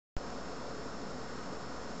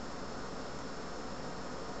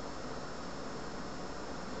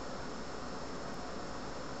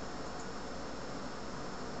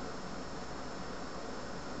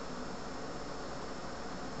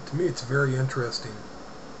To me, it's very interesting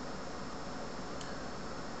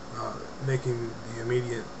making the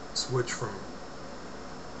immediate switch from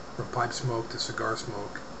pipe smoke to cigar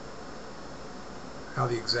smoke. How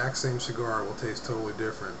the exact same cigar will taste totally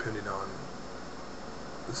different depending on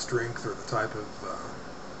the strength or the type of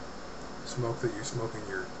smoke that you're smoking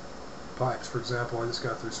your pipes. For example, I just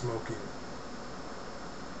got through smoking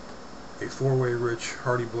a 4-way rich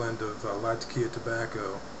hearty blend of La Tequila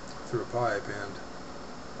tobacco through a pipe, and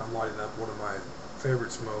I'm lighting up one of my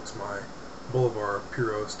favorite smokes, my Boulevard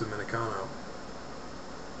Puros Dominicano.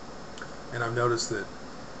 And I've noticed that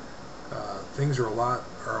things are a lot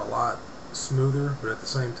smoother, but at the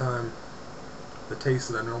same time, the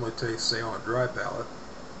taste that I normally taste, say on a dry palate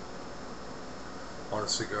on a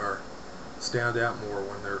cigar, stand out more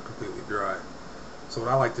when they're completely dry. So what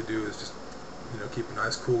I like to do is just, keep a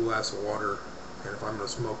nice cool glass of water, and if I'm going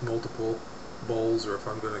to smoke multiple bowls, or if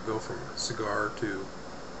I'm going to go from cigar to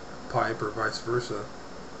pipe or vice versa,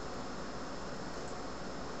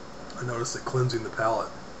 I notice that cleansing the palate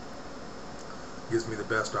gives me the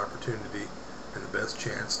best opportunity and the best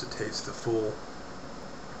chance to taste the full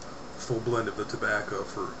blend of the tobacco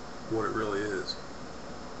for what it really is.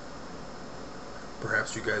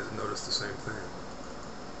 Perhaps you guys have noticed the same thing.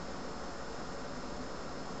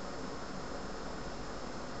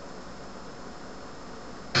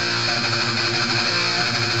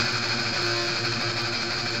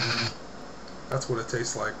 That's what it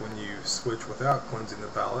tastes like when you switch without cleansing the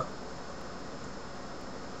palate.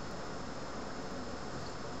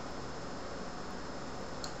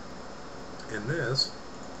 In this,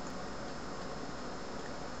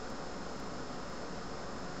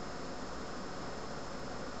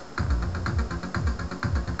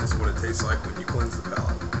 that's what it tastes like when you cleanse the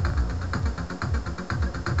palate.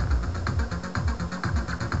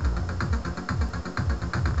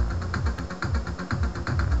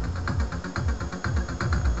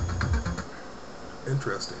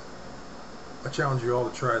 Interesting. I challenge you all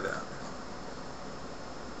to try that.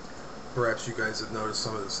 Perhaps you guys have noticed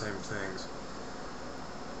some of the same things.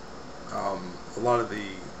 A lot of the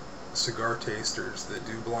cigar tasters that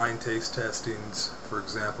do blind taste testings, for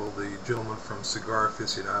example, the gentleman from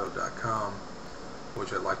CigarAficionado.com,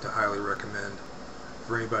 which I'd like to highly recommend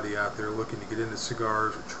for anybody out there looking to get into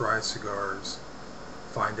cigars or try cigars,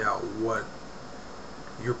 find out what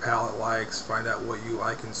your palate likes, find out what you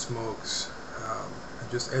like in smokes, and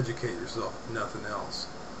just educate yourself, if nothing else.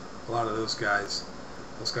 A lot of those guys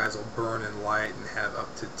will burn and light and have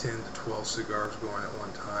up to 10 to 12 cigars going at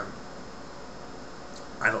one time.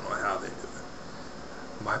 I don't know how they do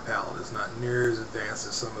it. My palate is not near as advanced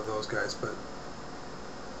as some of those guys, but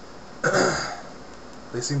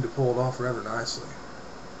they seem to pull it off rather nicely.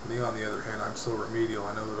 Me, on the other hand, I'm so remedial.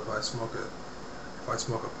 I know that if I smoke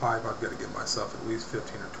a pipe, I've got to give myself at least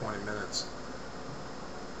 15 or 20 minutes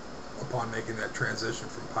upon making that transition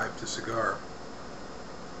from pipe to cigar.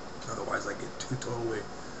 Otherwise, I get two totally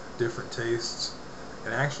different tastes.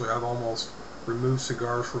 And actually, I've almost removed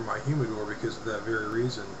cigars from my humidor because of that very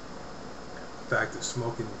reason. The fact of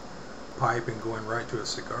smoking pipe and going right to a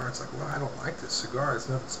cigar, it's like, well, I don't like this cigar. There's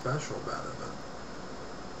nothing special about it. But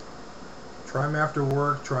try them after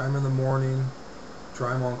work. Try them in the morning.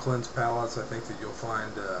 Try them on cleansed palates. I think that you'll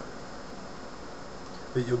find that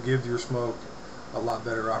you'll give your smoke a lot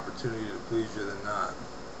better opportunity to please you than not.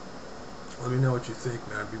 Let me know what you think,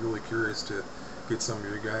 man. I'd be really curious to get some of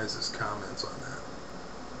your guys' comments on that.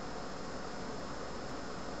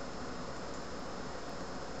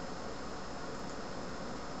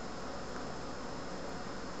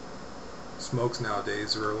 Smokes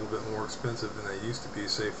nowadays are a little bit more expensive than they used to be,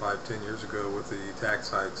 say 5-10 years ago with the tax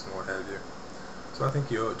hikes and what have you. So I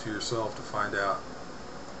think you owe it to yourself to find out,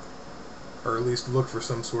 or at least look for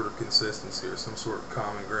some sort of consistency or some sort of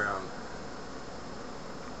common ground.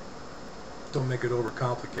 Don't make it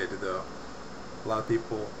overcomplicated though. A lot of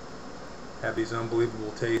people have these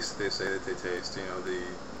unbelievable tastes they say that they taste. The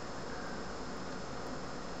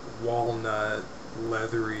walnut,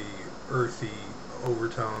 leathery, earthy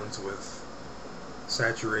overtones with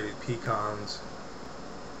saturated pecans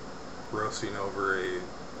roasting over a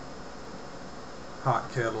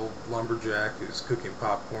hot kettle lumberjack who's cooking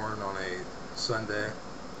popcorn on a Sunday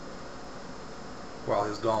while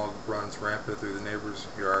his dog runs rampant through the neighbor's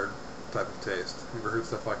yard type of taste. You ever heard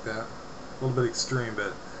stuff like that? A little bit extreme,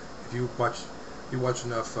 but if you watch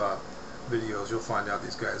enough videos, you'll find out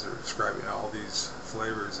these guys are describing all these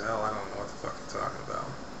flavors. Hell, I don't know what the fuck they're talking about.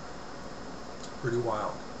 Pretty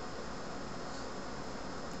wild.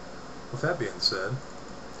 With that being said,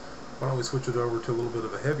 why don't we switch it over to a little bit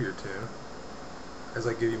of a heavier tune as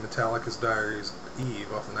I give you Metallica's Diaries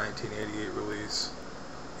Eve off the 1988 release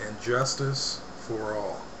and justice for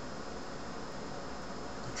all.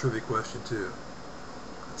 A trivia question too.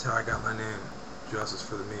 That's how I got my name, Justice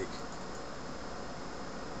for the Meek.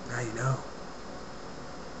 Now you know.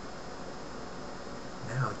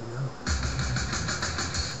 Now you know.